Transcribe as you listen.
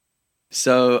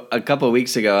So a couple of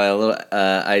weeks ago,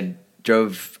 I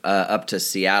drove up to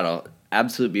Seattle.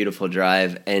 Absolute beautiful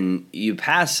drive, and you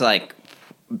pass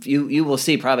you will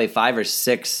see probably 5 or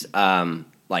 6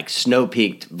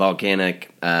 snow-peaked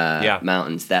volcanic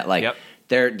mountains that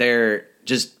they're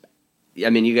just. I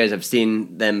mean, you guys have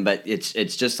seen them, but it's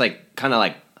just kind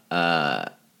of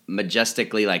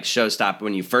majestically showstopper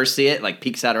when you first see it,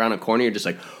 peeks out around a corner. You're just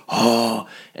like, oh,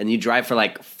 and you drive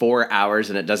for 4 hours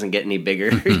and it doesn't get any bigger.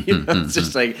 It's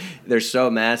just they're so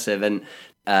massive. And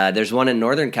there's one in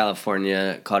Northern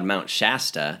California called Mount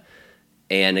Shasta,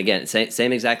 and again,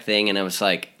 same exact thing. And I was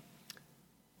like,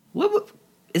 what?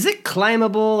 Is it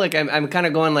climbable? I'm kind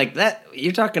of going like that.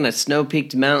 You're talking a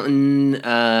snow-peaked mountain.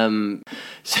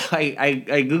 So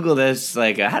I Google this,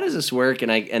 how does this work?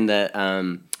 And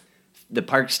the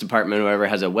Parks Department or whatever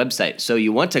has a website. So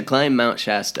you want to climb Mount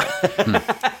Shasta.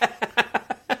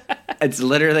 It's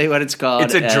literally what it's called.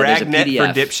 It's a dragnet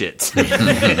for dipshits.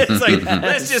 It's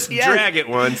let's just drag it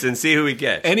once and see who we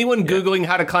get. Anyone Googling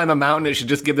how to climb a mountain, it should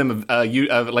just give them a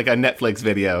Netflix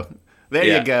video. There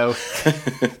you go.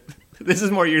 This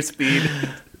is more your speed.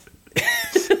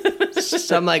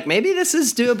 So I'm like, maybe this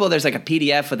is doable. There's a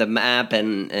PDF with a map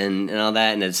and all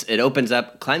that, and it opens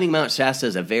up. Climbing Mount Shasta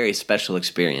is a very special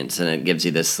experience, and it gives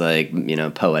you this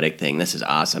poetic thing. This is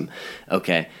awesome.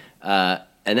 Okay, and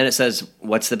then it says,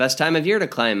 what's the best time of year to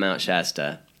climb Mount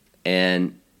Shasta?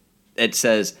 And it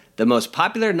says the most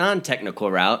popular non-technical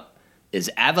route is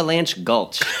Avalanche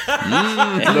Gulch.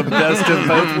 The best of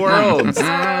both worlds.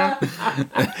 I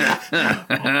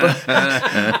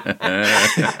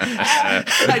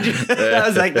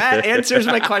was like, that answers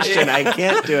my question. I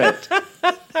can't do it.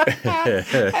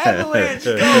 Avalanche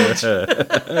Gulch.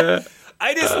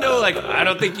 I just know, I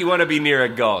don't think you want to be near a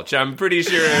gulch. I'm pretty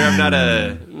sure I'm not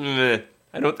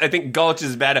I think gulch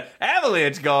is bad.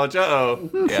 Avalanche Gulch,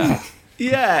 uh-oh. Yeah.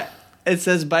 Yeah. It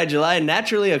says, by July,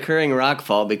 naturally occurring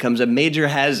rockfall becomes a major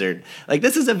hazard.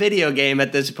 This is a video game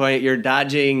at this point. You're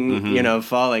dodging,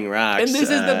 falling rocks. And this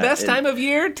is the best time of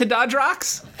year to dodge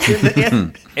rocks?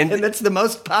 and that's the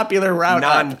most popular route.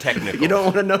 Non-technical. You don't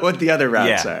want to know what the other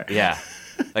routes are. Yeah.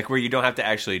 Where you don't have to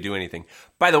actually do anything.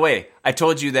 By the way, I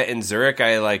told you that in Zurich,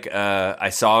 I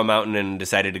saw a mountain and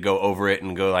decided to go over it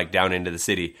and go down into the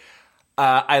city.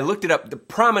 I looked it up. The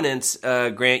prominence,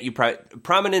 Grant,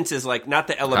 prominence is not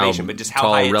the elevation, but just how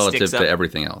high it sticks up. Relative to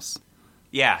everything else.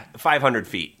 Yeah, 500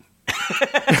 feet.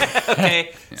 Okay,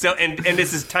 yeah. So and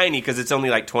this is tiny because it's only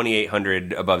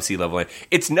 2,800 above sea level.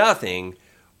 It's nothing,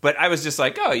 but I was just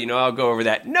I'll go over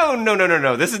that.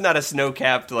 No. This is not a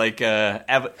snow-capped there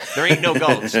ain't no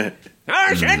gulch. There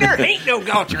ain't no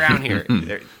gulch around here.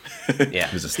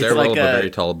 There's a stairwell of a very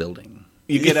tall building.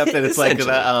 You get up and it's there's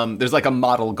a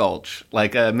model gulch,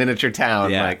 a miniature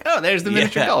town. Yeah. There's the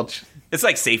miniature gulch. It's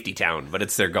like Safety Town, but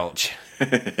it's their gulch.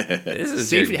 This is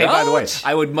Safety. Hey, by the way,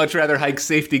 I would much rather hike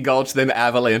Safety Gulch than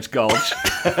Avalanche Gulch.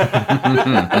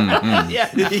 Yeah,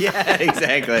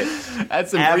 exactly.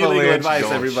 That's some free legal advice,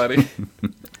 everybody.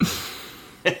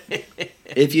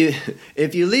 If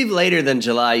you leave later than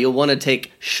July, you'll want to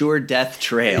take Sure Death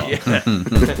Trail. Yeah.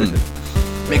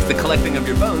 Makes the collecting of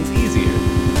your bones easier.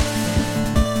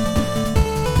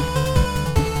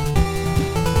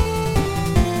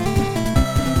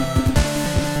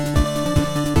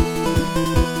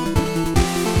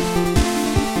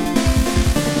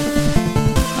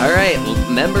 All right,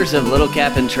 members of Little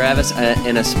Cap and Travis,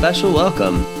 and a special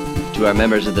welcome to our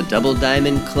members of the Double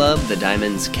Diamond Club. The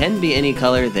diamonds can be any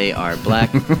color. They are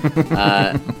black.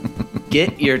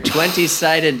 Get your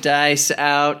 20-sided dice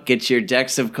out. Get your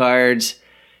decks of cards.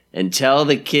 And tell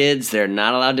the kids they're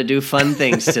not allowed to do fun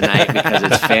things tonight because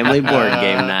it's family board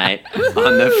game night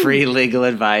on the Free Legal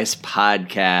Advice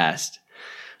podcast.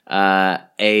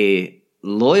 A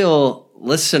loyal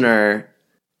listener,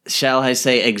 shall I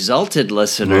say exalted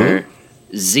listener,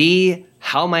 Z,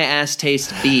 How My Ass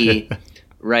Taste B,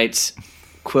 writes,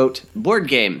 quote, board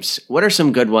games. What are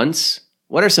some good ones?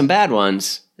 What are some bad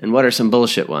ones? And what are some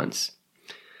bullshit ones?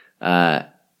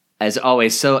 As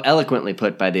always, so eloquently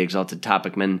put by the exalted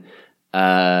topicman.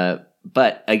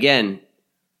 But again,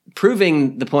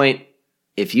 proving the point,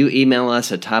 if you email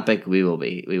us a topic, we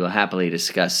will happily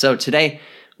discuss. So today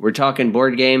we're talking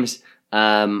board games.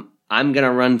 I'm going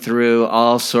to run through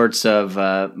all sorts of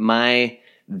my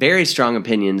very strong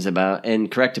opinions about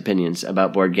and correct opinions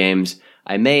about board games.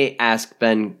 I may ask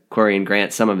Ben, Corey, and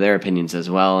Grant some of their opinions as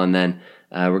well, and then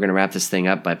we're going to wrap this thing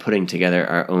up by putting together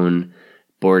our own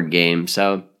board game.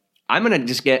 So I'm going to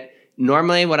just get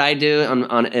normally what I do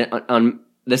on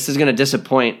this is going to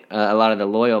disappoint a lot of the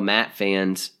loyal Matt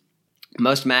fans,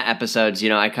 most Matt episodes,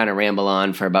 I kind of ramble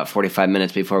on for about 45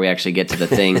 minutes before we actually get to the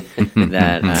thing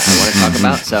that I want to talk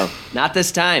about. So not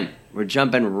this time. We're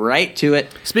jumping right to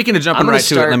it. Speaking of jumping right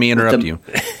to it, let me interrupt you.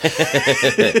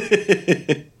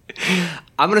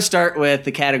 I'm going to start with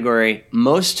the category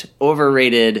most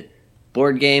overrated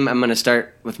board game. I'm going to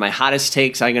start with my hottest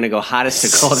takes. I'm going to go hottest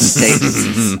to coldest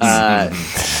takes.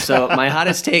 So my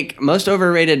hottest take, most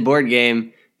overrated board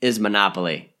game is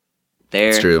Monopoly.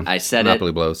 It's true. I said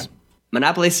Monopoly blows.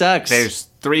 Monopoly sucks. There's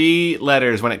 3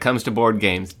 letters when it comes to board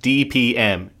games.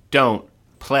 DPM. Don't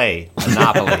play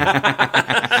Monopoly.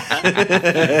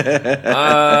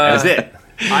 That's it.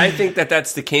 I think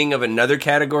that's the king of another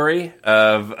category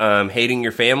of hating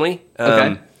your family.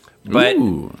 Okay. But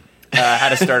how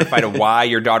to start a fight of why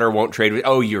your daughter won't trade with.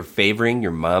 Oh, you're favoring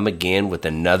your mom again with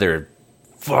another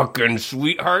fucking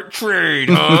sweetheart trade,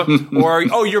 huh? Or,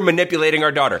 you're manipulating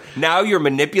our daughter. Now you're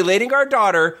manipulating our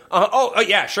daughter.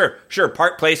 Yeah, sure.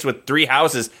 Park Place with 3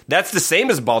 houses. That's the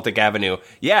same as Baltic Avenue.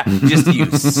 Yeah, just you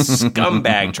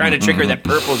scumbag trying to trick her that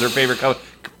purple's her favorite color.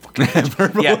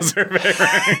 Purple is her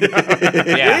favorite.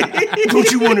 Yeah.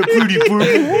 Don't you want a pretty purple?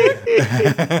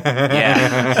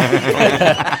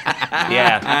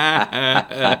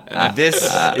 Yeah. This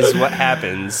is what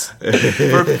happens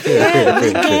for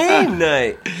family game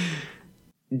night.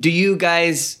 Do you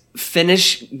guys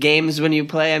finish games when you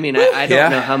play? I mean, I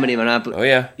don't know how many Monopoly. Oh,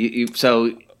 yeah.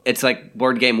 So it's like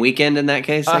board game weekend in that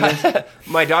case, I guess?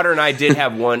 My daughter and I did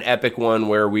have one epic one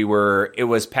where it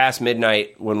was past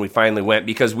midnight when we finally went,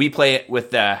 because we play it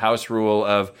with the house rule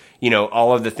of,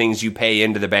 all of the things you pay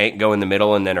into the bank go in the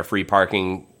middle, and then a free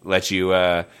parking lets you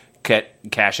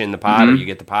cash in the pot, or you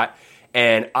get the pot.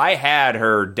 And I had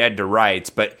her dead to rights,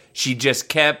 but she just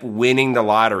kept winning the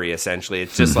lottery, essentially.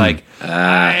 It's just like,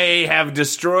 I have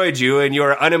destroyed you and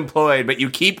you're unemployed, but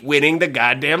you keep winning the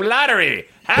goddamn lottery.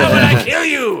 How would I kill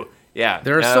you? Yeah.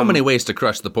 There are so many ways to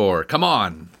crush the poor. Come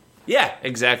on. Yeah,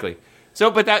 exactly. So,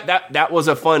 but that was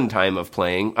a fun time of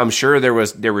playing. I'm sure there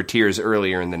were tears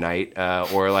earlier in the night,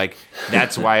 or like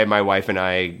that's why my wife and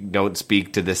I don't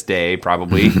speak to this day.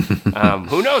 Probably,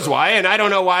 who knows why, and I don't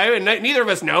know why, and neither of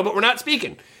us know, but we're not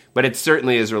speaking. But it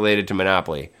certainly is related to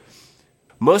Monopoly.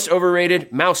 Most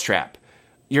overrated, Mousetrap.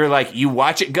 You're like, you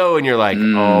watch it go, and you're like,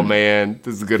 oh man,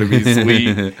 this is gonna be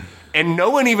sweet. And no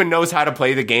one even knows how to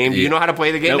play the game. Do you know how to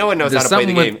play the game? Nope. No one knows how to play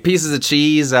the game. With pieces of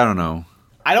cheese, I don't know.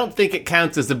 I don't think it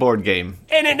counts as a board game.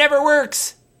 And it never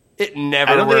works. I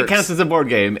don't think it counts as a board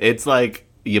game. It's like,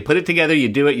 you put it together, you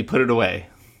do it, you put it away.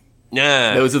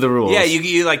 Nah. Those are the rules. Yeah,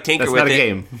 you like tinker That's with it. That's not a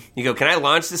game. You go, can I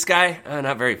launch this guy? Oh,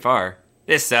 not very far.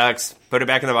 This sucks. Put it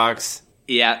back in the box.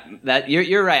 Yeah, that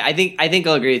you're right. I think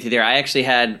I'll agree with you there. I actually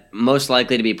had most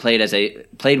likely to be played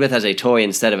with as a toy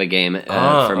instead of a game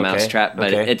for Mousetrap,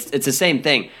 but it's the same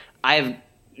thing.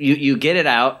 You get it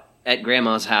out at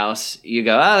Grandma's house. You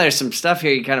go, there's some stuff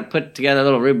here. You kind of put together a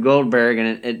little Rube Goldberg,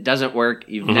 and it doesn't work.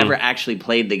 You've never actually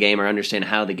played the game or understand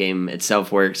how the game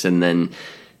itself works, and then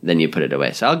you put it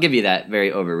away. So I'll give you that.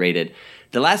 Very overrated.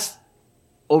 The last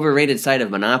overrated side of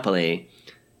Monopoly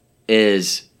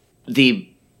is the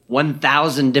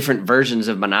 1,000 different versions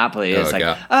of Monopoly. It's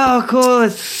cool,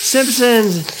 it's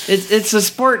Simpsons, it's a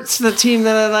sports team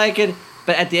that I like it.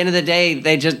 But at the end of the day,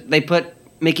 they put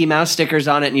Mickey Mouse stickers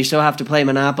on it, and you still have to play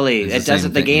Monopoly.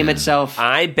 The game itself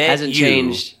hasn't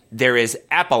changed. There is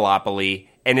Appleopoly,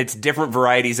 and it's different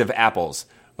varieties of apples.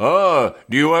 Oh,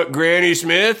 do you want Granny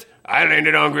Smith? I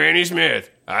landed on Granny Smith.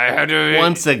 I had to...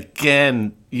 Once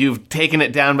again, you've taken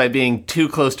it down by being too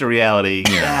close to reality.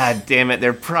 God damn it,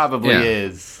 there probably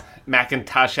is.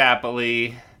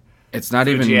 Macintosh-appley. It's not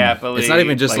even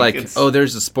just like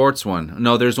there's a sports one.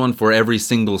 No, there's one for every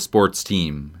single sports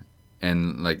team.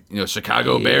 And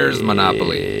Chicago Bears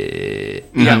Monopoly.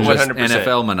 Yeah, just 100%.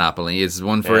 NFL Monopoly is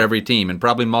one for every team, and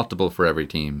probably multiple for every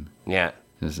team. Yeah.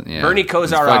 Bernie Kosar-opoly.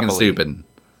 It's fucking stupid.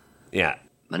 Yeah.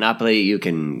 Monopoly, you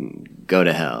can go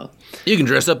to hell. You can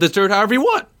dress up this turd however you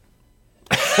want.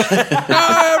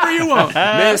 However you want.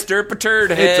 Mr.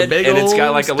 Turd Head. It's a big and old it's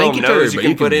got like a little nose you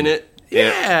can put in it.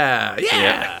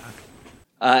 Yeah.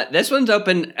 This one's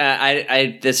open.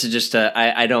 This is just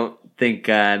I don't think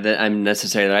that I'm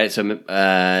necessarily right. So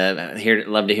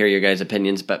love to hear your guys'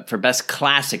 opinions. But for best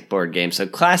classic board game, so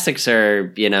classics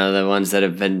are the ones that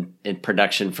have been in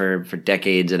production for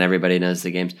decades and everybody knows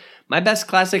the games. My best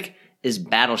classic is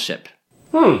Battleship.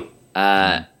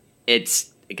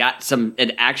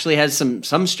 It actually has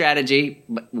some strategy,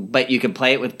 but you can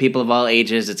play it with people of all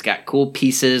ages. It's got cool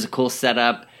pieces, cool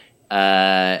setup,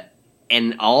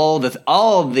 and all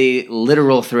the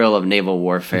literal thrill of naval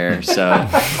warfare. So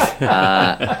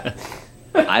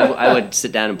I would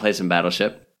sit down and play some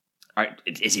Battleship.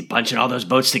 Is he bunching all those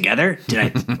boats together?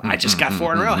 I just got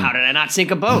 4 in a row. How did I not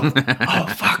sink a boat? Oh,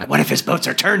 fuck. What if his boats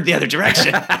are turned the other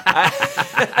direction?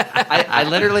 I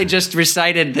literally just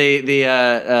recited the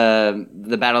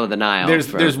Battle of the Nile.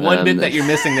 There's one bit that you're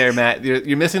missing there, Matt.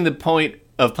 You're missing the point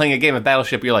of playing a game of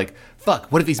Battleship. You're like,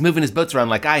 fuck, what if he's moving his boats around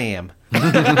like I am?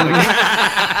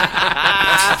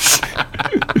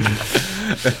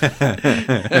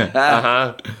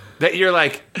 That you're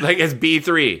like it's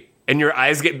B3, and your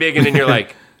eyes get big, and then you're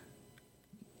like,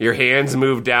 your hands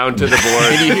move down to the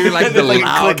board, and you hear like the like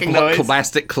loud clicking noise.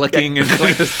 plastic clicking and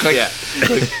click. Yeah,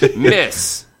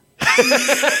 miss.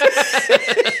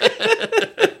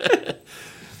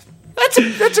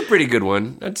 That's a pretty good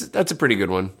one. That's a pretty good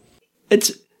one.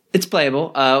 It's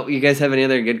playable. You guys have any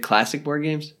other good classic board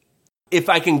games? If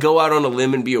I can go out on a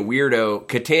limb and be a weirdo,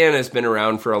 Catan has been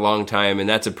around for a long time, and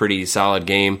that's a pretty solid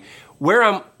game.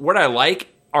 What I like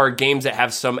are games that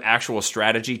have some actual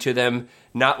strategy to them,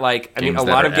 not like, a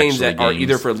lot of games that are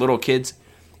either for little kids.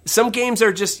 Some games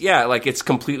are just, like it's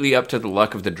completely up to the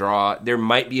luck of the draw. There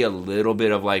might be a little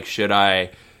bit of like, should I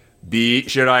do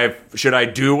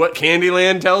what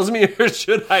Candyland tells me, or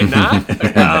should I not?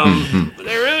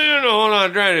 They really don't know what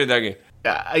I'm trying to do that game.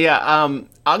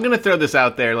 I'm gonna throw this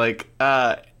out there, like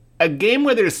a game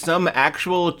where there's some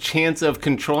actual chance of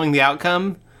controlling the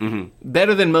outcome,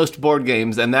 better than most board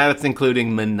games, and that's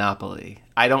including Monopoly.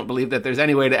 I don't believe that there's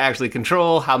any way to actually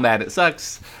control how bad it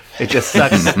sucks. It just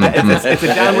sucks.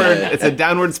 It's a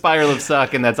downward spiral of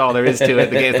suck, and that's all there is to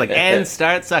it. The game's like, and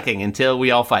start sucking until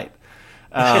we all fight.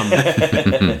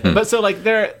 But so like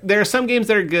there are some games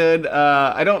that are good.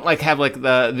 I don't like have like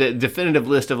the definitive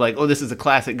list of like, oh, this is a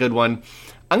classic good one.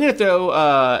 I'm gonna throw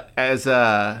as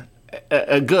a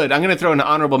good. I'm gonna throw an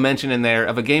honorable mention in there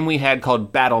of a game we had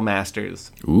called Battle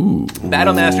Masters. Ooh,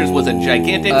 Battle Masters was a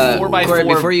gigantic 4x4. Corey,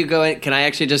 before you go in, can I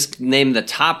actually just name the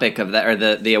topic of that, or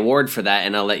the award for that,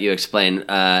 and I'll let you explain.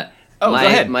 Go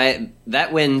ahead.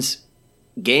 That wins.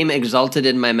 Game exalted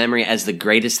in my memory as the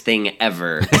greatest thing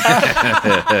ever.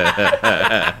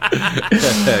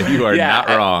 You are not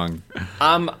wrong.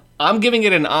 I'm giving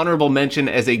it an honorable mention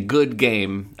as a good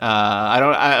game.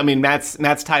 I mean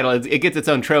Matt's title, it gets its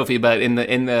own trophy, but in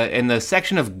the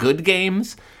section of good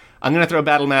games, I'm going to throw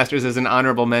Battle Masters as an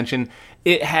honorable mention.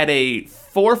 It had a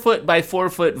 4-foot by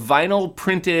 4-foot vinyl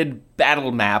printed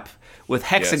battle map with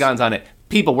hexagons on it.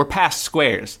 People, we're past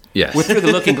squares. Yes. We're through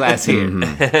the looking glass here.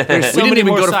 There's so we didn't many even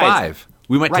more go to sides. 5.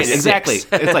 We went to 6. Exactly.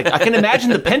 It's like, I can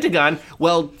imagine the Pentagon.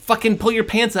 Well, fucking pull your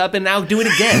pants up and now do it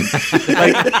again.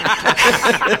 Like,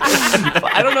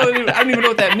 I don't even know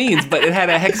what that means, but it had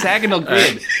a hexagonal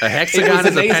grid. A hexagon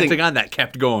is amazing. A pentagon that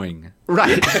kept going.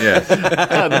 Right. Yes.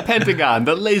 The Pentagon,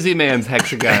 the lazy man's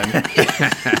hexagon.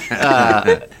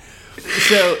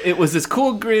 So it was this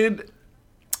cool grid.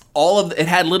 It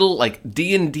had little like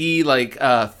D&D like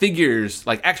figures,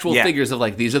 like actual figures of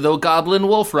like, these are the Goblin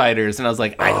Wolf Riders, and I was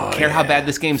like, I don't care how bad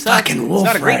this game sucks. It's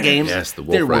not a great game. Yes, the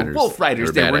Wolf Riders. There were Wolf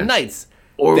Riders. There were Knights.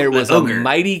 Or there was a Ogre.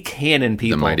 Mighty Cannon,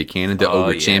 people. The Mighty Cannon, the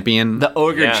Ogre Champion. The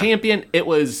Ogre Champion.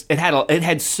 It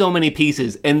had so many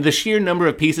pieces, and the sheer number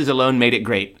of pieces alone made it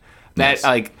great. That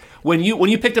like when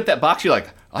you picked up that box, you're like,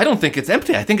 I don't think it's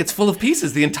empty. I think it's full of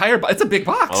pieces. The entire box. It's a big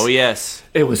box. Oh, yes.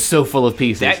 It was so full of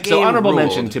pieces. That game so honorable ruled.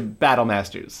 mention to Battle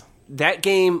Masters. That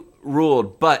game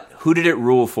ruled, but who did it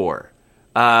rule for?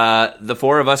 The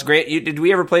four of us. Grant, did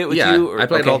we ever play it with you? I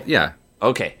played it all. Yeah.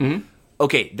 Okay. Mm-hmm.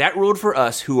 Okay, that ruled for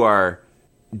us who are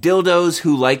dildos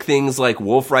who like things like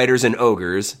Wolf Riders and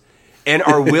Ogres and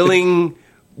are willing...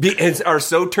 and are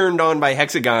so turned on by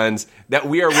hexagons that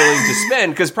we are willing to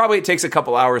spend, because probably it takes a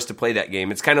couple hours to play that game.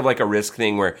 It's kind of like a Risk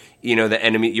thing where, the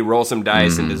enemy, you roll some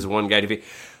dice and there's one guy defeat.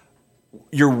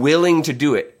 You're willing to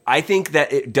do it. I think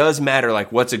that it does matter,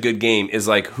 like, what's a good game is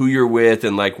like who you're with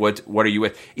and like what are you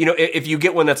with. If you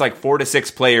get one that's like 4 to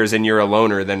 6 players and you're a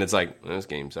loner, then it's like, this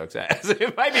game sucks ass.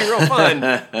 It might be real fun.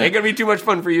 Ain't gonna be too much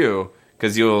fun for you.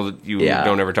 Because you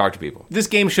don't ever talk to people. This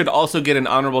game should also get an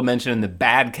honorable mention in the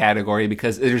bad category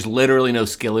because there's literally no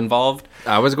skill involved.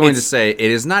 I was going to say, it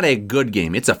is not a good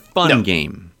game. It's a fun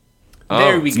game.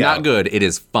 There we It's go. not good. It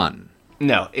is fun.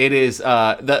 No, it is.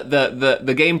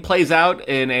 The game plays out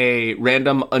in a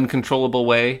random, uncontrollable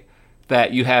way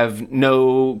that you have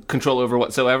no control over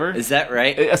whatsoever. Is that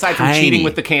right? Aside from cheating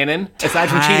with the cannon. Aside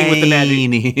from cheating with the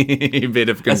magic. Bit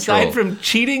of control. Aside from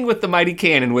cheating with the Mighty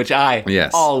Cannon, which I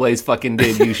Yes. always fucking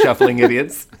did, you shuffling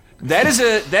idiots. That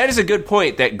is a good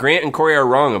point that Grant and Corey are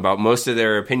wrong about most of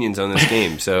their opinions on this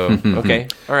game. So, okay.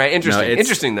 All right. Interesting. No,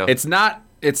 Interesting, though. It's not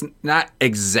it's not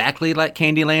exactly like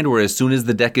Candyland, where as soon as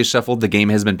the deck is shuffled, the game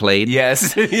has been played.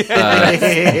 Yes. But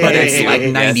it's like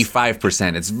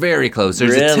 95%. It's very close.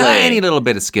 There's a tiny little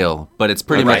bit of skill, but it's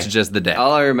pretty much just the deck.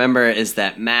 All I remember is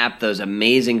that map, those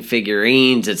amazing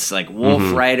figurines. It's like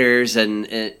Wolf Riders and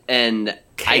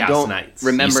Chaos I don't Knights.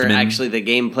 remember Eastman. actually the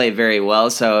gameplay very well.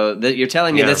 So you're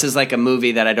telling me this is like a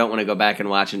movie that I don't want to go back and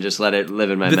watch and just let it live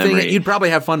in my memory. You'd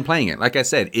probably have fun playing it. Like I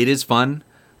said, it is fun.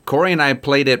 Corey and I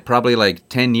played it probably like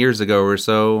 10 years ago or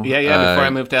so. Yeah, before I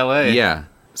moved to LA. Yeah.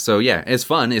 So yeah, it's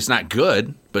fun. It's not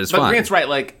good, but it's fun. But Grant's right.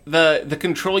 Like the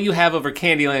control you have over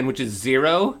Candyland, which is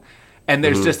 0, and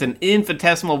there's just an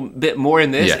infinitesimal bit more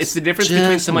in this. Yes. It's the difference Just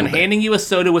between a someone little bit. handing you a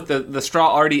soda with the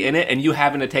straw already in it and you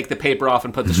having to take the paper off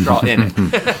and put the straw in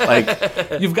it.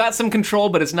 Like, you've got some control,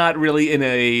 but it's not really in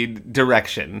a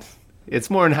direction. It's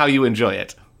more in how you enjoy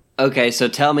it. Okay, so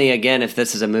tell me again if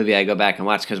this is a movie I go back and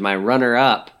watch, because my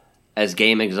runner-up as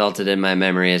game exalted in my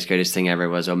memory as greatest thing ever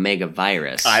was Omega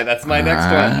Virus. That's my next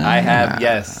one. I have,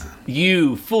 yes.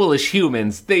 You foolish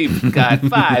humans, they've got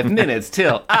 5 minutes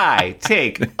till I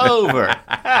take over.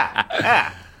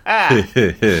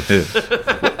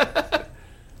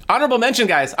 Honorable mention,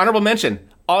 guys. Honorable mention.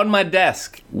 On my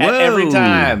desk. At every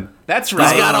time. That's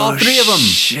right. He's got all 3 of them.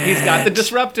 He's got the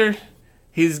disruptor.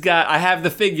 I have the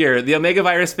figure, the Omega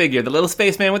Virus figure, the little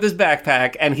spaceman with his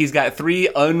backpack, and he's got 3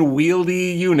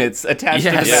 unwieldy units attached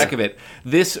to the back of it.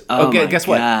 Guess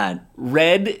what? God.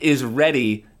 Red is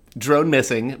ready. Drone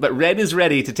missing, but Red is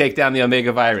ready to take down the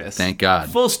Omega Virus. Thank God.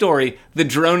 Full story, the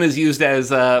drone is used as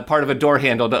part of a door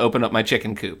handle to open up my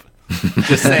chicken coop.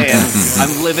 Just saying,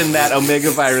 I'm living that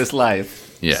Omega Virus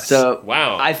life. Yes. So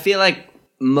Wow. I feel like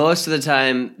most of the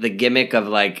time the gimmick of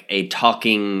like a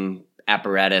talking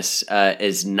apparatus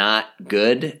is not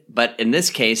good, but in this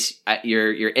case,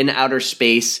 you're in outer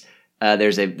space.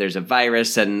 There's a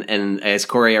virus, and as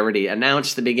Corey already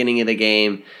announced at the beginning of the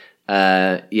game,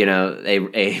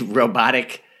 a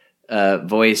robotic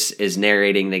voice is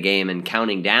narrating the game and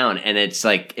counting down, and it's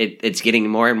like it's getting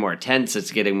more and more tense.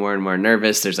 It's getting more and more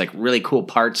nervous. There's like really cool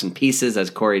parts and pieces, as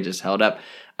Corey just held up.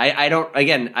 I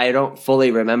don't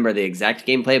fully remember the exact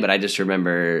gameplay, but I just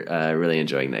remember really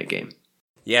enjoying that game.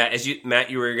 Yeah, Matt,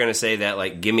 you were going to say that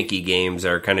like gimmicky games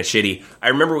are kind of shitty. I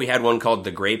remember we had one called The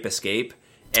Grape Escape,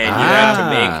 and you had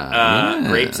to make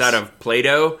grapes out of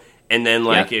Play-Doh. And then,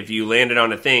 if you landed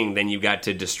on a thing, then you got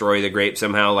to destroy the grape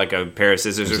somehow, like a pair of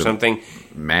scissors or something.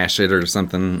 Mash it or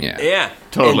something. Yeah. Yeah.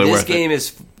 Totally and worth this game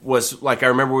was like, I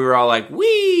remember we were all like,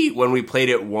 wee, when we played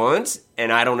it once,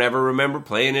 and I don't ever remember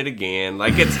playing it again.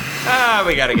 Like, it's,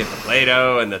 we got to get the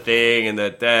Play-Doh and the thing and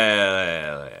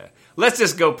let's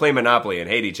just go play Monopoly and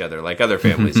hate each other like other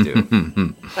families do.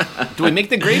 Do we make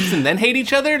the grapes and then hate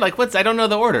each other? Like, I don't know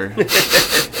the order.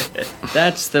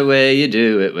 That's the way you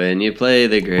do it when you play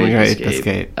the Great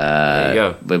Escape. There you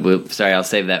go. But sorry, I'll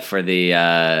save that for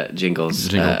the jingles.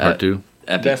 Jingle part 2.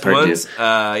 Epic Best part ones,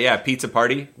 2. Pizza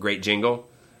Party, great jingle.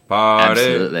 Party.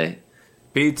 Absolutely.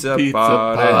 Pizza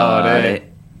party.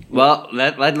 Well,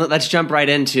 let's jump right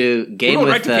into game We're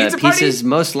going with right to Pizza Party? pieces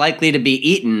most likely to be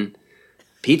eaten.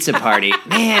 Pizza Party.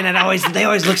 Man, they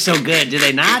always look so good, do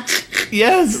they not?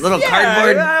 Yes. Little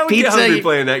cardboard I would get pizza. hungry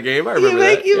playing that game. I remember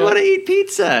that. You want to eat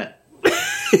pizza.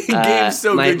 Games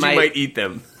so my- good my- you might eat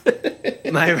them.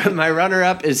 My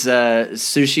runner-up is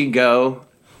Sushi Go.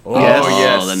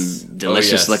 yes. Them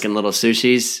delicious looking little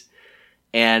sushis.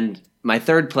 And my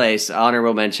third place,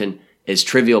 honorable mention, is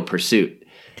Trivial Pursuit.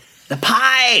 The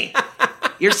pie!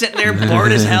 You're sitting there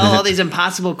bored as hell, all these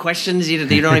impossible questions. You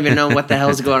don't even know what the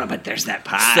hell's going on, but there's that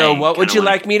pie. So what would Kinda you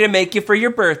like me to make you for your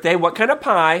birthday? What kind of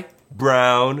pie?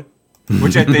 Brown.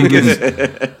 Which I think is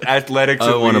athletics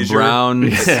I and want a leisure.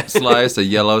 brown slice, a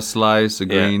yellow slice, a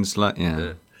green slice.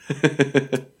 Yeah.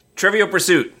 Trivial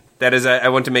Pursuit. That is, I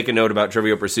want to make a note about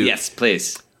Trivial Pursuit. Yes,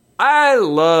 please. I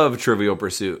love Trivial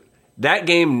Pursuit. That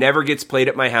game never gets played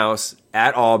at my house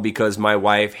at all because my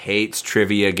wife hates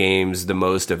trivia games the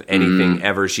most of anything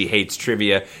ever. She hates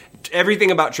trivia.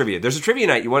 Everything about trivia. There's a trivia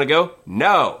night. You want to go?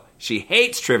 No. She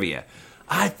hates trivia.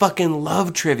 I fucking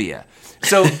love trivia.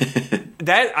 So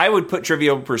that I would put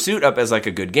Trivial Pursuit up as like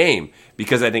a good game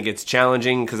because I think it's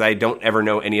challenging because I don't ever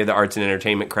know any of the arts and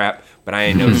entertainment crap, but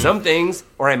I know some things,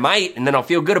 or I might, and then I'll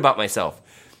feel good about myself.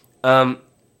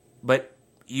 But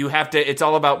you have to, it's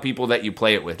all about people that you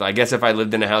play it with. I guess if I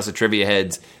lived in a house of trivia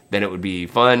heads, then it would be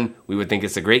fun. We would think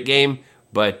it's a great game.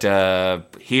 But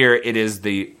here it is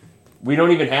we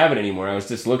don't even have it anymore. I was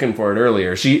just looking for it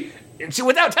earlier.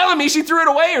 without telling me, she threw it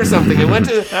away or something.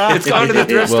 It's gone to the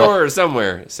thrift store or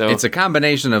somewhere. So it's a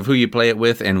combination of who you play it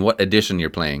with and what edition you're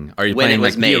playing. Are you When playing it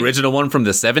was like made. the original one from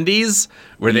the 70s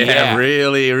where they have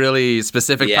really, really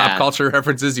specific pop culture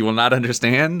references you will not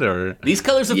understand? Or These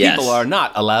colors of Yes. people are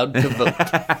not allowed to vote.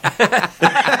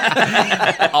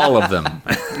 all of them?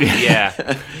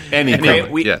 yeah.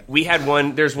 Anyway, We had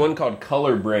one. There's one called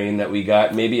Color Brain that we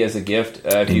got maybe as a gift.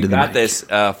 If you Into the got mic. this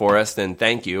for us, then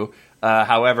thank you.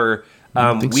 However,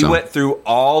 think we so. went through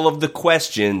all of the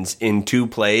questions in 2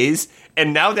 plays,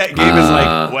 and now that game is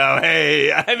like, well,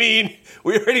 hey, I mean,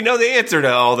 we already know the answer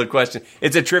to all the questions.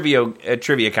 It's a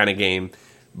trivia kind of game,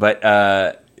 but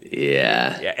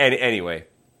Yeah. Anyway.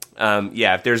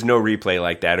 If there's no replay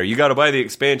like that, or you got to buy the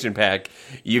expansion pack,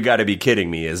 you got to be kidding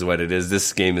me, is what it is.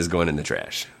 This game is going in the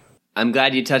trash. I'm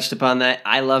glad you touched upon that.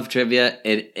 I love trivia.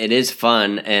 It is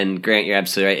fun, and Grant, you're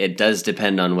absolutely right. It does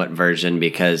depend on what version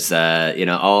because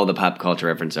all the pop culture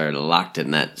references are locked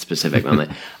in that specific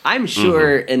moment. I'm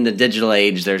sure in the digital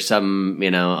age there's some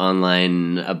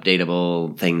online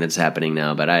updatable thing that's happening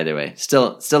now. But either way,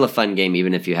 still a fun game,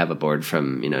 even if you have a board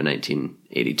from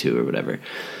 1982 or whatever.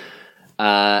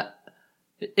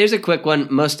 Here's a quick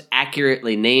one. Most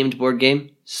accurately named board game.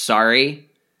 Sorry.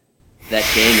 That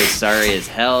game is sorry as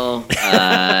hell.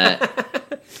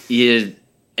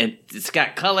 It's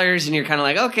got colors, and you're kind of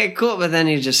like, okay, cool, but then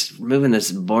you're just moving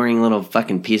this boring little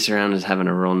fucking piece around as having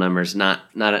to roll numbers. Not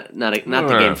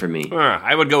the game for me.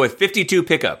 I would go with 52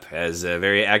 Pickup as a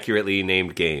very accurately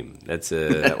named game.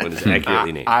 That one is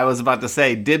accurately named. I was about to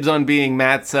say, dibs on being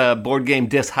Matt's board game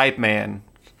disc hype man.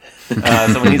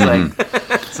 So when he's like,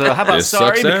 so how about This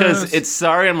sorry? sucks Because ass. it's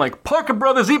sorry. I'm like, Parker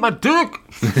Brothers eat my dick.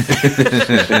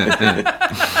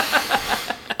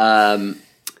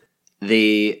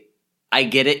 I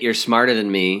get it. You're smarter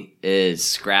than me. Is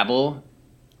Scrabble?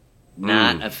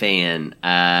 Not a fan.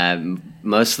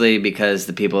 Mostly because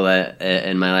the people that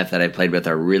in my life that I played with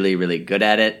are really, really good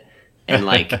at it. And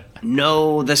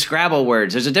know the Scrabble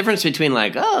words. There's a difference between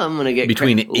I'm gonna get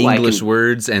Between Ooh, I English can-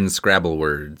 words and Scrabble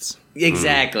words.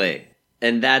 Exactly.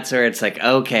 And that's where it's like,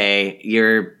 okay,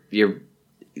 you're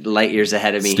light years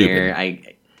ahead of me Stupid. here.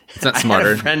 It's not I had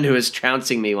smarter. a friend who was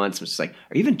trouncing me once. Was just like,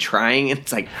 "Are you even trying?" And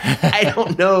it's like, I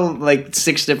don't know,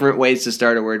 6 different ways to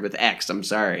start a word with X. I'm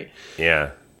sorry,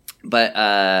 Yeah. but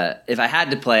if I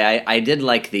had to play, I did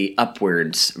like the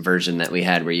upwards version that we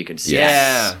had, where you could stack.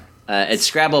 Yeah. It's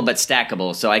Scrabble but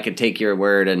stackable, so I could take your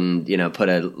word and put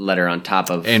a letter on top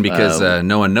of. And because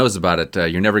no one knows about it,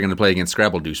 you're never going to play against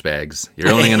Scrabble douchebags.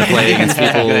 You're only going to play against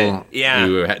people Yeah.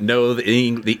 who know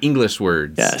the English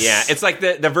words. Yes. Yeah, it's like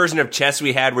the version of chess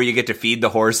we had where you get to feed the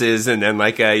horses, and then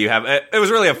you have it was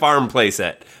really a farm play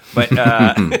set, but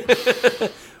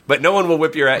but no one will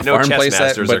whip your ass. No Farm chess play set,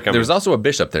 masters are but coming. there was also a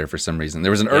bishop there for some reason.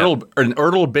 There was an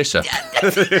Earl Bishop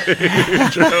who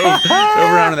drove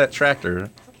around in that tractor.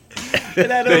 And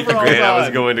had Thank you, overalls Grant. I was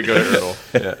on. going to go to Earl.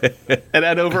 Yeah. And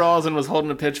had overalls and was holding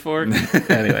a pitchfork.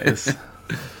 Anyways.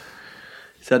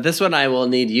 So this one I will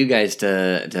need you guys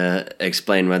to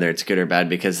explain whether it's good or bad,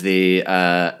 because the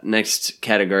next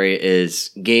category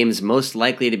is games most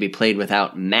likely to be played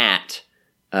without Matt.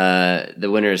 The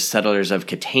winner is Settlers of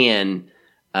Catan.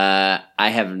 I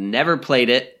have never played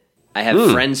it. I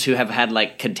have friends who have had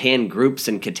Catan groups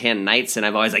and Catan nights, and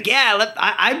I've always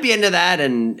I'd be into that,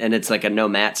 and it's like a no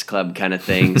Matt's club kind of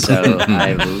thing. So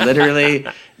I've literally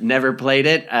never played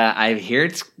it. I hear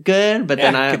it's good, but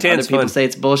then other Catan's people fun. say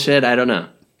it's bullshit. I don't know.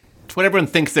 It's what everyone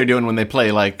thinks they're doing when they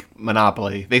play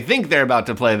Monopoly. They think they're about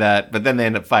to play that, but then they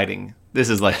end up fighting. This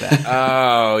is like that.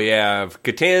 Oh, yeah.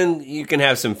 Catan, you can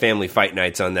have some family fight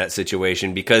nights on that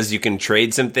situation because you can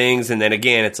trade some things, and then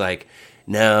again, it's like,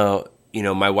 no,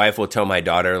 my wife will tell my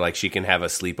daughter she can have a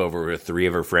sleepover with 3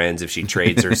 of her friends if she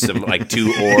trades her some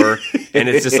 2 ore, and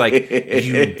it's just like,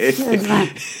 you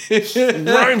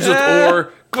rhymes with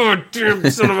ore. God damn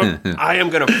son of a! I am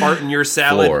gonna fart in your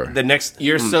salad. Floor. The next,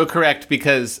 You're so correct,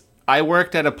 because I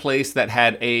worked at a place that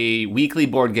had a weekly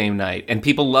board game night, and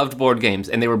people loved board games,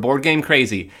 and they were board game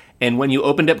crazy. And when you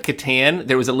opened up Catan,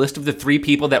 there was a list of the 3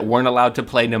 people that weren't allowed to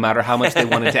play no matter how much they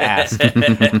wanted to ask.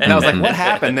 And I was like, what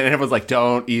happened? And everyone was like,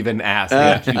 don't even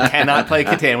ask. You cannot play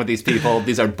Catan with these people.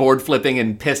 These are board flipping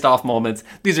and pissed off moments.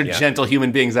 These are gentle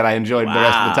human beings that I enjoyed the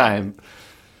rest of the time.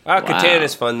 Catan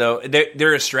is fun though.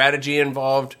 There is strategy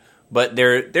involved, but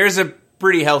there's a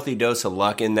pretty healthy dose of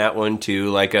luck in that one too.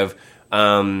 Luck of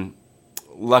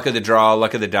the draw,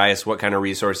 luck of the dice, what kind of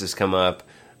resources come up.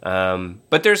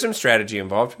 But there's some strategy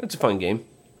involved. It's a fun game.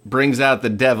 Brings out the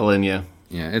devil in you.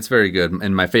 Yeah, it's very good.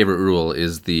 And my favorite rule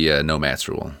is the no Matt's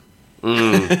rule.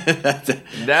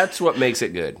 That's what makes it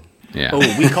good. Yeah. Oh,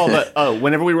 we call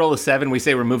whenever we roll a 7, we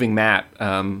say we're moving Matt instead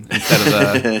of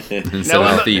the Instead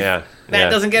of the thief. Yeah.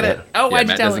 Matt doesn't get it. Oh, Yeah, why'd you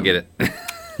Matt tell doesn't him? get it.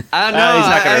 I don't know. He's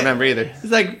not gonna remember either.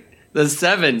 It's like the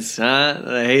 7s, huh?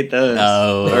 I hate those.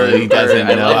 Oh, he doesn't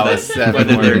I know love how a that. 7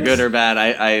 Whether they're works. good or bad,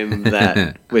 I am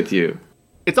that with you.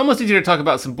 It's almost easier to talk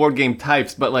about some board game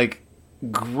types, but like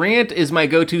Grant is my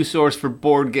go-to source for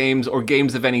board games or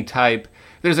games of any type.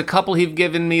 There's a couple he's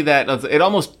given me that it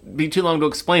almost be too long to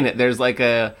explain it. There's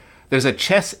a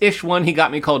chess-ish one he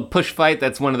got me called Push Fight.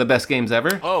 That's one of the best games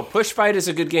ever. Oh, Push Fight is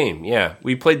a good game. Yeah,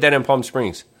 we played that in Palm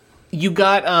Springs. You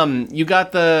got all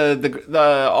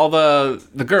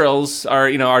the girls,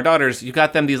 our daughters. You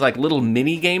got them these like little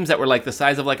mini games that were like the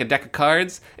size of like a deck of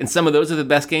cards, and some of those are the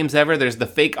best games ever. There's the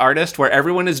Fake Artist, where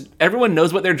everyone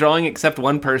knows what they're drawing except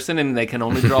one person, and they can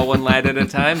only draw one lad at a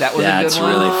time. That was a That's good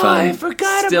one. really fun. I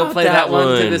forgot Still about play that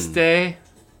one to this day.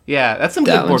 Yeah, that's some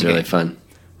That good one's board really games.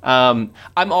 fun.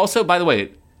 I'm also, by the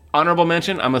way, honorable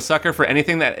mention. I'm a sucker for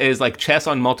anything that is like chess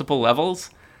on multiple levels.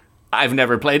 I've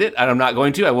never played it, and I'm not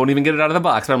going to. I won't even get it out of the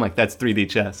box. But I'm like, that's 3D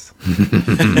chess.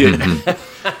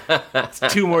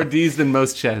 It's 2 more Ds than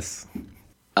most chess.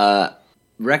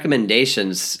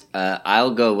 Recommendations,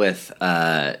 I'll go with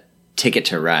Ticket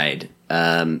to Ride.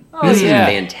 This is yeah. a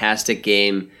fantastic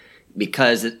game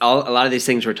because a lot of these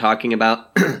things we're talking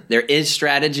about, there is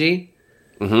strategy,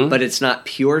 but it's not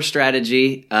pure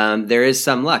strategy. There is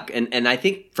some luck. And I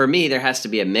think for me, there has to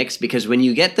be a mix because when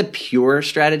you get the pure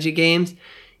strategy games,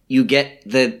 you get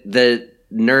the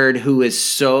nerd who is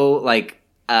so like,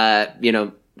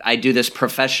 I do this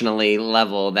professionally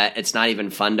level that it's not even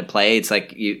fun to play. It's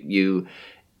like you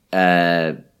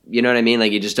know what I mean?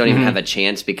 Like you just don't even have a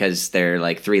chance because they're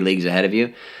like 3 leagues ahead of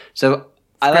you. So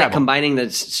I like combining the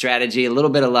strategy, a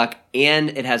little bit of luck, and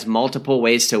it has multiple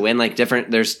ways to win. Like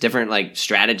there's different like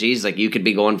strategies. Like you could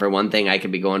be going for one thing, I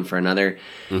could be going for another.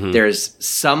 There's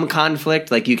some conflict.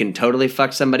 Like you can totally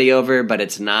fuck somebody over, but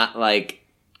it's not like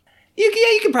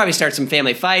you can probably start some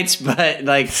family fights, but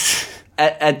like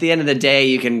at the end of the day,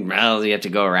 you have to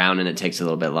go around and it takes a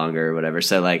little bit longer or whatever.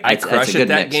 So like I it's crush a good at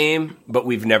that mix. game, but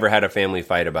we've never had a family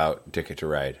fight about Ticket to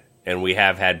Ride. And we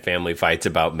have had family fights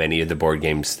about many of the board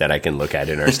games that I can look at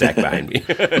in our stack behind me.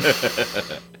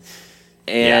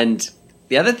 And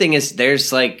the other thing is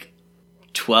there's like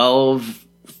 12,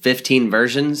 15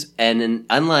 versions. And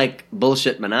unlike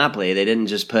bullshit Monopoly, they didn't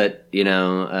just put,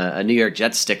 a New York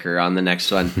Jets sticker on the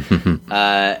next one.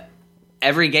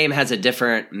 Every game has a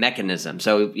different mechanism.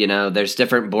 So, there's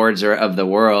different boards of the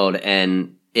world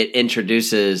and it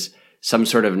introduces some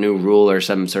sort of new rule or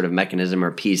some sort of mechanism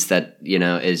or piece that,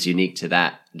 is unique to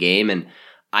that game. And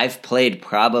I've played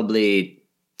probably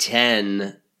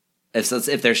 10.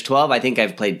 If there's 12, I think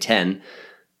I've played 10.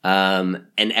 And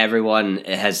everyone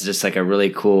has just like a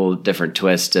really cool different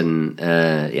twist and,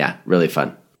 really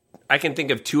fun. I can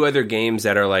think of 2 other games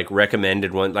that are like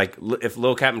recommended one. Like if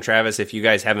Lil Captain Travis, if you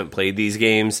guys haven't played these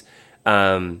games, go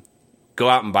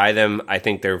out and buy them. I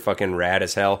think they're fucking rad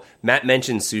as hell. Matt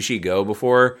mentioned Sushi Go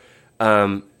before.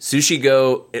 Sushi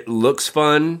Go, it looks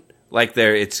fun. Like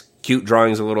it's cute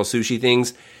drawings of little sushi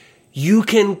things. You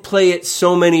can play it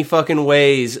so many fucking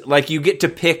ways. Like you get to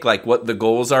pick like what the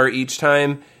goals are each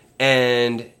time,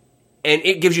 and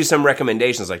it gives you some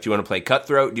recommendations. Like, do you want to play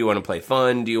cutthroat? Do you want to play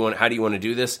fun? How do you want to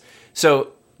do this?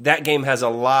 So that game has a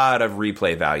lot of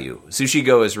replay value. Sushi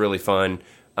Go is really fun,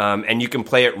 and you can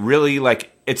play it really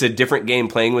like it's a different game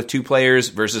playing with 2 players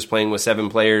versus playing with 7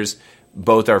 players.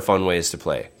 Both are fun ways to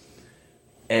play.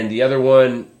 And the other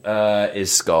one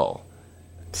is Skull.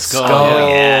 Oh,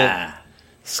 yeah.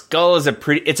 Skull is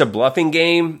it's a bluffing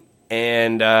game,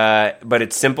 and but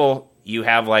it's simple. You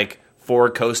have like 4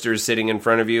 coasters sitting in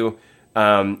front of you,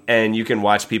 and you can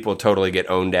watch people totally get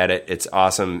owned at it. It's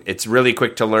awesome. It's really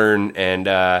quick to learn, and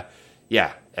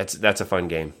that's a fun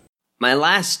game. My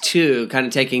last 2, kind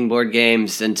of taking board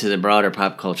games into the broader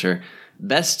pop culture.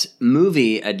 Best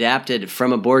movie adapted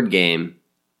from a board game,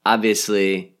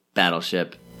 obviously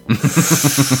Battleship. The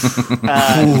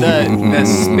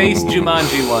Space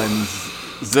Jumanji ones.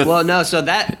 Well, no, so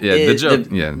that the joke.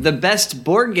 The best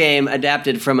board game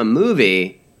adapted from a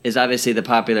movie is obviously the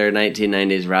popular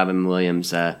 1990s Robin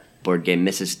Williams board game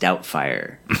Mrs.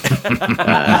 Doubtfire.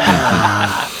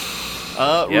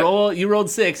 You rolled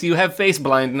 6. You have face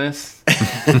blindness.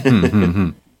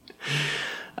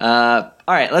 All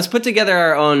right, let's put together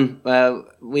our own.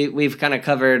 We've kind of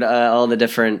covered all the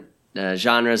different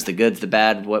genres, the goods, the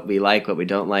bad, what we like, what we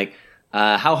don't like.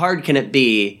 How hard can it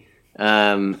be?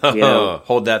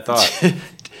 Hold that thought.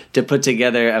 To put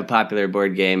together a popular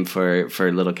board game for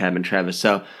Little Cabin Travis.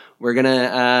 So we're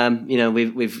gonna,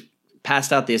 we've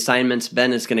passed out the assignments.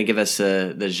 Ben is gonna give us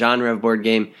the genre of board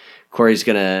game. Corey's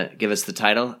going to give us the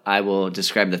title. I will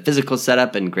describe the physical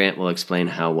setup, and Grant will explain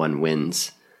how one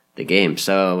wins the game.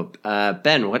 So,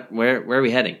 Ben, where are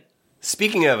we heading?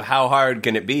 Speaking of how hard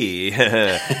can it be,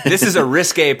 this is a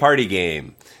risque party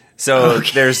game. So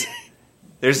there's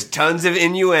tons of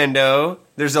innuendo.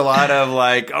 There's a lot of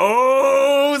like,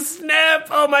 oh, snap.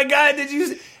 Oh, my God. Did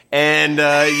you... And,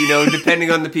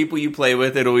 depending on the people you play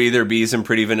with, it'll either be some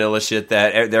pretty vanilla shit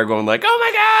that they're going like, oh,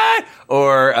 my God.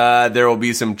 Or there will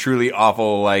be some truly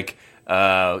awful, like,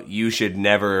 you should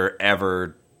never,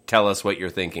 ever tell us what you're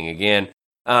thinking again.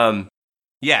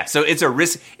 Yeah, so it's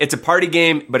a party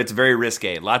game, but it's very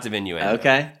risque. Lots of innuendo.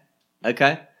 Okay.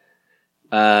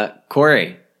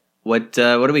 Corey, what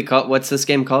do we call? What's this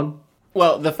game called?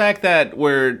 Well, the fact that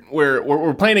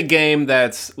we're playing a game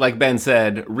that's, like Ben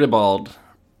said, ribald,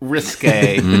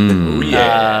 risque.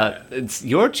 It's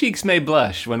your cheeks may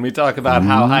blush when we talk about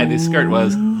how high this skirt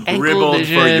was. Ribald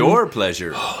for your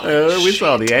pleasure. We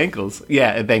saw the ankles.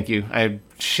 Yeah, thank you. I'm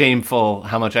shameful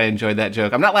how much I enjoyed that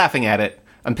joke. I'm not laughing at it.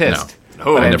 I'm pissed. No.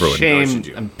 But I never would.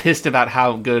 I'm pissed about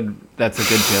how good that's a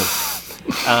good joke.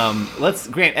 Let's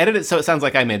Grant edit it so it sounds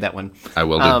like I made that one. I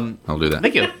will do. I'll do that.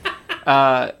 Thank you.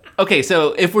 Okay,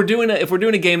 so if we're doing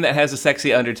a game that has a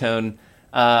sexy undertone,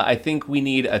 I think we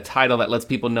need a title that lets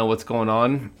people know what's going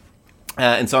on.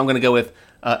 And so I'm going to go with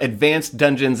Advanced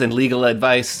Dungeons and Legal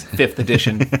Advice, 5th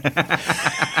edition.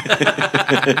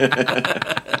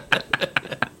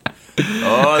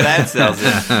 Oh, that sells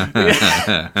it.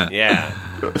 Yeah.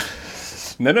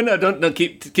 No, don't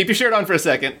keep your shirt on for a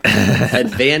second.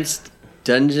 Advanced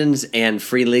Dungeons and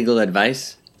Free Legal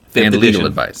Advice? And legal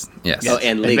advice, yes. Oh,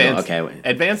 and legal, okay.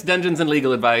 Advanced Dungeons and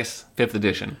Legal Advice, 5th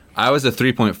edition. I was a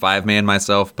 3.5 man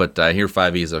myself, but I hear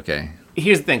 5e is okay.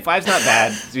 Here's the thing, 5's not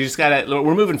bad. You just gotta,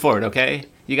 we're moving forward, okay?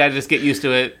 You gotta just get used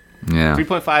to it. Yeah.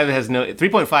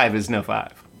 3.5 is no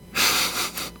 5.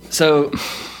 So,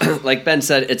 like Ben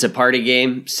said, it's a party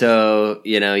game. So,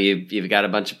 you've got a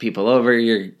bunch of people over,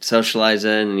 you're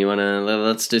socializing, and you want to,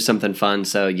 let's do something fun.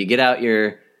 So you get out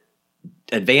your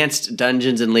Advanced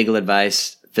Dungeons and Legal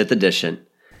Advice, 5th edition.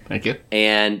 Thank you.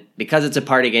 And because it's a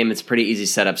party game, it's a pretty easy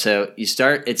setup. So you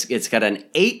start, it's got an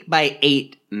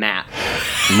 8x8 map.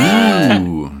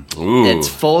 Ooh. It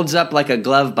folds up like a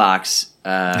glove box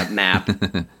map.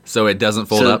 So it doesn't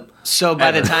fold up? So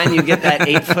by the time you get that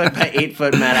 8-foot by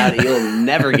 8-foot mat out, you'll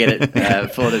never get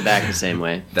it folded back the same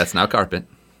way. That's now carpet.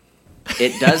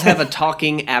 It does have a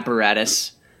talking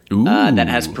apparatus that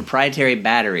has proprietary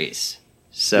batteries.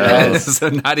 So, so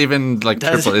not even like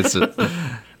triple.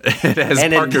 It has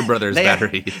Parker Brothers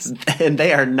batteries. And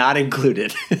they are not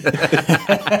included.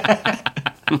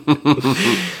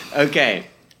 Okay.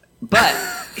 But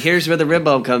here's where the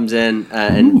ribbo comes in.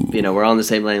 And, we're all on the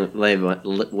same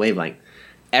wavelength.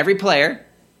 Every player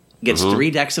gets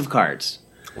 3 decks of cards.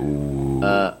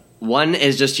 One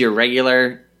is just your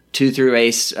regular 2 through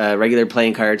ace, regular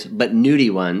playing cards, but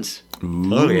nudie ones.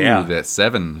 Oh, yeah. That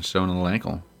 7 showing a little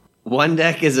ankle. One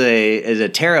deck is a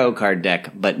tarot card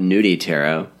deck, but nudie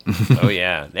tarot. Oh,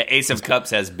 yeah. The Ace of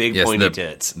Cups has big pointy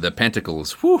tits. The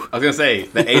pentacles. Whew. I was going to say,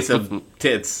 the Ace of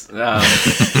Tits.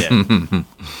 The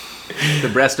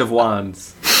Breast of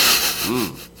Wands.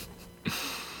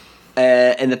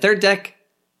 And the third deck,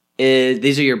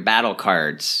 these are your battle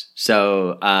cards.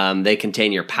 So they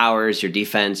contain your powers, your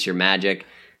defense, your magic.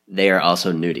 They are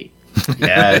also nudie.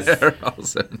 Yes. They're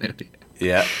also nudie.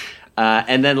 Yeah.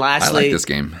 And then lastly, I like this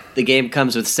game. The game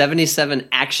comes with 77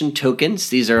 action tokens.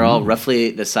 These are all roughly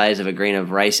the size of a grain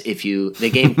of rice. The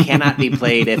game cannot be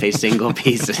played if a single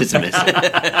piece is missing.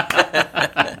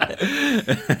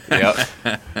 Yep.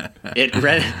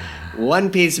 One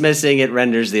piece missing, it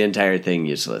renders the entire thing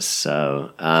useless.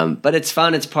 So, but it's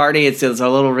fun. It's party. It's a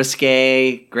little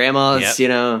risque. Grandma's,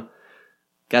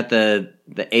 got the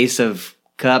Ace of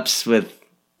Cups with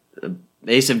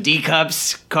Ace of D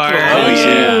Cups card. Oh,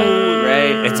 yeah.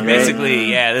 Right. It's basically,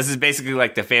 this is basically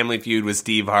like the Family Feud with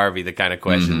Steve Harvey, the kind of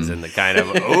questions and the kind of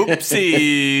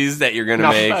oopsies that you're going to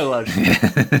make.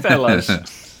 Fellas.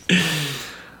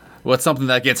 What's something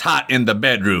that gets hot in the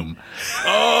bedroom?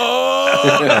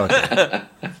 Oh!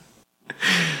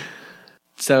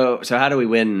 So how do we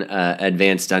win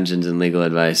Advanced Dungeons and Legal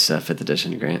Advice 5th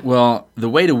edition, Grant? Well, the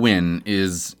way to win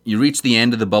is you reach the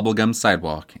end of the bubblegum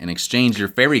sidewalk and exchange your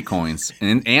fairy coins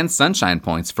and sunshine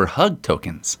points for hug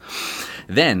tokens.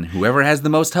 Then, whoever has the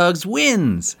most hugs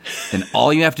wins. Then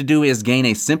all you have to do is gain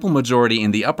a simple majority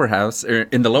in the upper house, or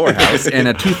in the lower house, and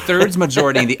a 2/3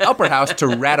 majority in the upper house to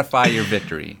ratify your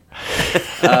victory.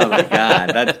 Oh my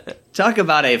God! Talk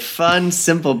about a fun,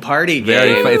 simple party game.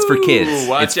 Very fun. It's for kids.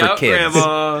 Watch it's for out, kids.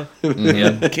 Grandma.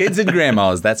 Yep. Kids and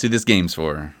grandmas. That's who this game's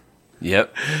for.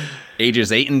 Yep.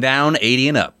 Ages 8 and down, 80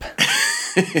 and up.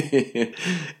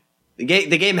 The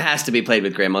game has to be played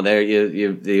with Grandma. There,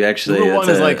 you actually. Rule one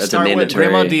is like that's start a what mandatory.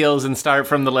 Grandma deals and start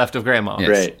from the left of Grandma. Yes.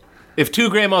 Right. If 2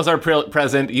 grandmas are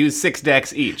present, use 6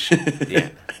 decks each. Yeah.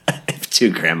 If 2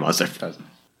 grandmas are present.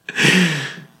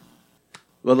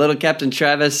 Well, little Captain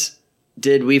Travis,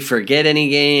 did we forget any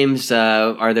games?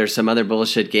 Are there some other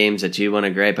bullshit games that you want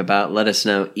to gripe about? Let us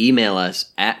know. Email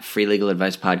us at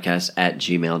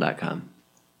freelegaladvicepodcast@gmail.com.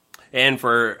 And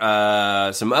for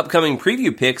some upcoming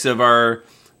preview picks of our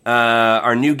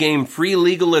new game, Free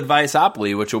Legal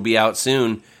Adviceopoly, which will be out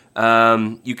soon,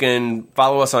 you can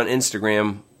follow us on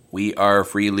Instagram. We are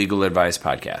Free Legal Advice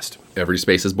Podcast. Every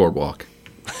space is Boardwalk.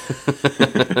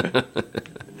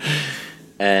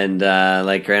 And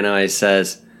like Grant always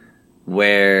says,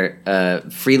 where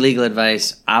Free Legal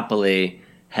Adviceopoly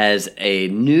has a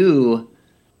new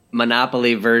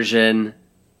Monopoly version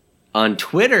on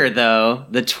Twitter, though,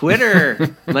 the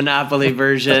Twitter Monopoly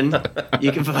version,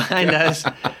 you can find us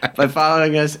by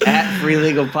following us at Free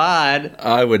Legal Pod.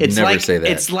 I would never say that.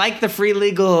 It's like the Free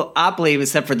Legalopoly,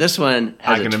 except for this one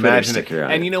has I can a Twitter imagine it. sticker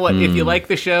on And it. you know what? If you like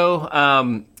the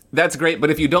show, that's great.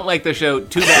 But if you don't like the show,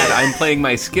 too bad. I'm playing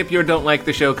my Skip Your Don't Like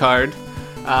the Show card.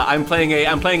 I'm playing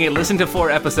a listen to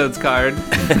 4 episodes card.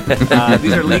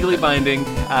 These are legally binding,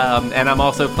 and I'm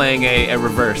also playing a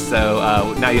reverse.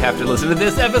 So now you have to listen to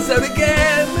this episode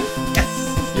again.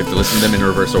 Yes, You have to listen to them in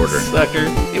reverse order. sucker.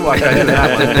 You walked right into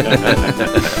that one.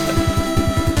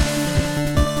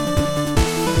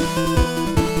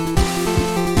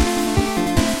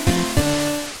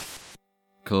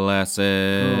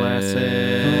 Classic.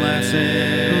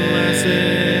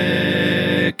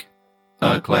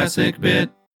 A classic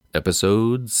bit.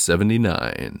 Episode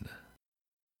 79.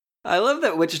 I love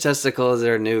that Witch Testicles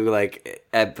are a new like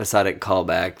episodic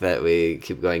callback that we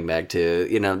keep going back to.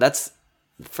 You know, that's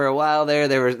for a while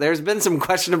there's been some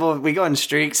questionable. We go on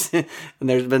streaks, and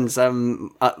there's been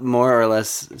some more or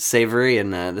less savory,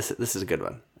 and this is a good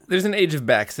one. There's an age of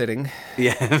backsitting.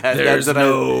 Yeah, There's that's what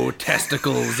no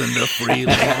testicles in the free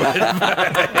legal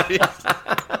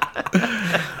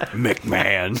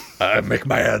McMahon.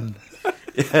 McMahon.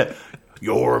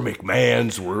 Your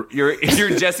McMahons were... You're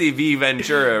Jesse V.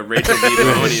 Ventura, Rachel V.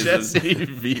 Mahoney. Jesse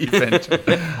V.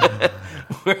 Ventura.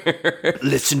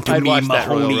 Listen to I'd me, watch that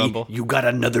Royal Mahoney. Rumble. You got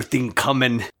another thing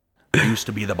coming. I used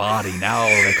to be the body, now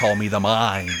they call me the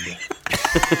mind.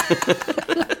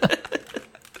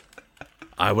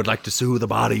 I would like to sue the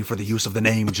body for the use of the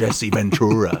name Jesse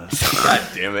Ventura. God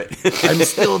damn it. I'm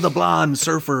still the blonde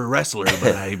surfer wrestler,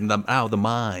 but I'm now the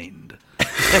mind.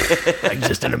 I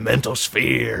exist in a mental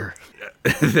sphere.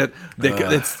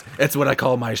 That's what I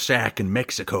call my shack in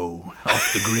Mexico,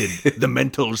 off the grid, the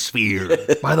mental sphere.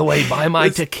 By the way, buy my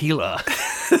tequila.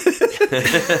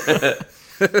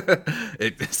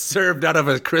 It's served out of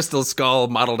a crystal skull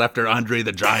modeled after Andre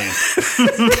the Giant.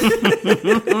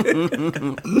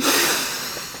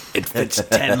 It fits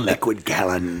 10 liquid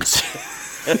gallons.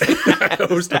 I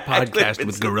host a podcast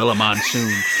with Gorilla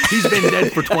Monsoon. He's been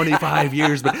dead for 25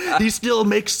 years, but he still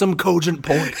makes some cogent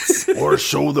points. Or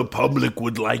so the public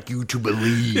would like you to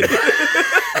believe.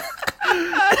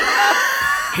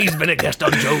 He's been a guest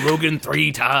on Joe Rogan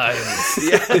 3 times.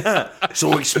 Yeah.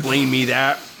 So explain me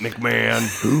that, McMahon.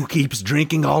 Who keeps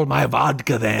drinking all my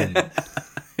vodka then?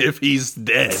 If he's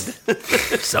dead.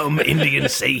 Some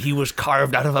Indians say he was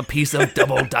carved out of a piece of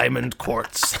double diamond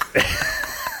quartz.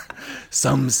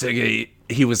 Some say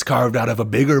he was carved out of a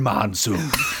bigger monsoon.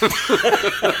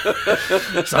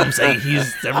 Some say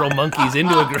he's several monkeys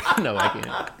into a No, I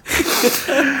can't.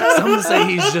 Some say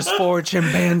he's just 4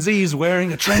 chimpanzees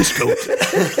wearing a trench coat.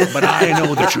 But I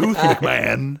know the truth,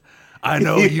 McMahon. I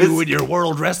know you and your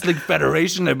World Wrestling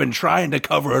Federation have been trying to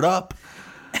cover it up.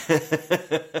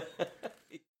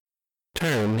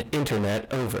 Turn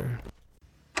internet over.